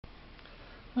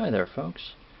Hi there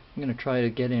folks. I'm going to try to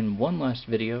get in one last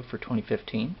video for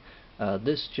 2015.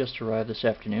 This just arrived this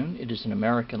afternoon. It is an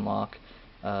American lock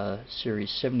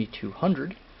series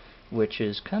 7200, which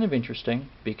is kind of interesting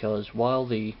because while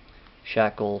the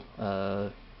shackle,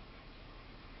 ball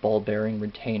bearing,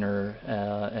 retainer,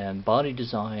 and body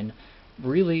design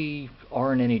really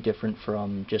aren't any different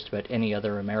from just about any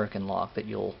other American lock that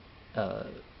you'll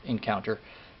encounter,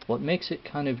 what makes it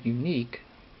kind of unique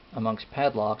amongst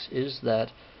padlocks is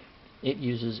that it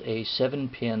uses a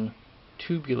 7-pin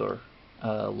tubular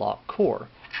lock core.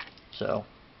 So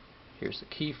here's the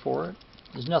key for it.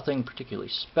 There's nothing particularly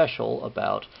special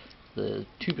about the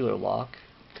tubular lock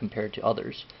compared to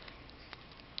others,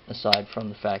 aside from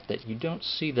the fact that you don't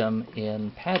see them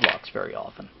in padlocks very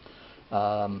often.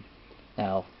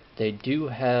 Now, they do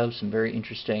have some very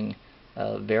interesting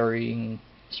varying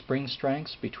spring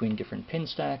strengths between different pin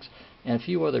stacks and a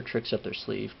few other tricks up their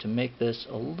sleeve to make this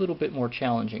a little bit more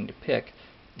challenging to pick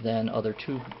than other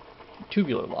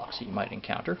tubular locks that you might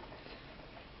encounter.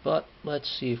 But let's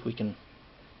see if we can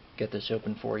get this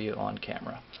open for you on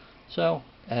camera. So,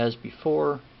 as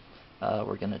before,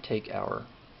 we're going to take our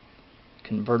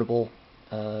convertible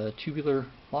tubular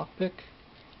lockpick,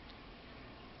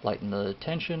 lighten the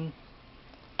tension,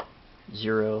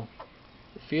 zero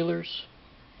the feelers,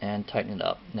 and tighten it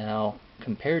up. Now,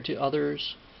 compared to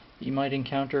others that you might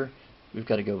encounter, we've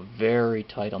got to go very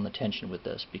tight on the tension with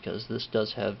this because this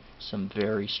does have some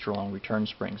very strong return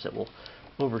springs that will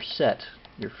overset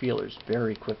your feelers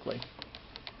very quickly.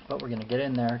 But we're going to get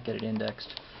in there, get it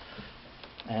indexed,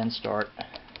 and start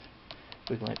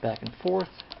wiggling it back and forth,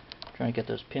 trying to get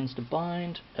those pins to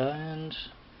bind, and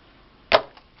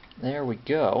there we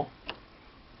go.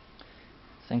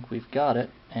 I think we've got it,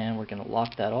 and we're going to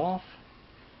lock that off.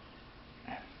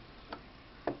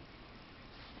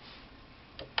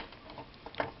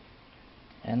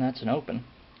 And that's an open.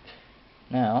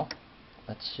 Now,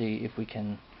 let's see if we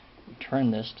can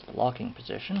return this to the locking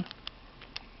position.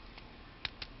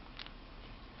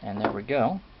 And there we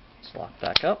go. It's locked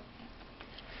back up.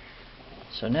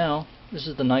 So now, this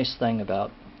is the nice thing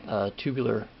about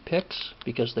tubular picks,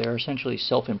 because they are essentially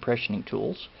self-impressioning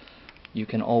tools. You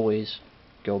can always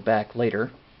go back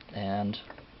later and,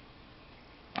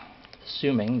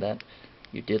 assuming that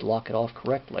you did lock it off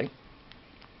correctly,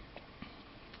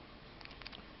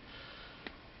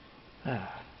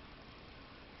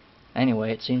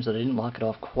 anyway, it seems that I didn't lock it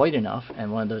off quite enough,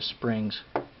 and one of those springs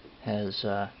has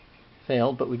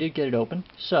failed, but we did get it open.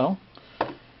 So,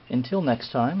 until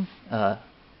next time, or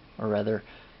rather,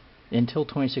 until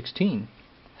 2016,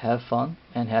 have fun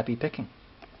and happy picking.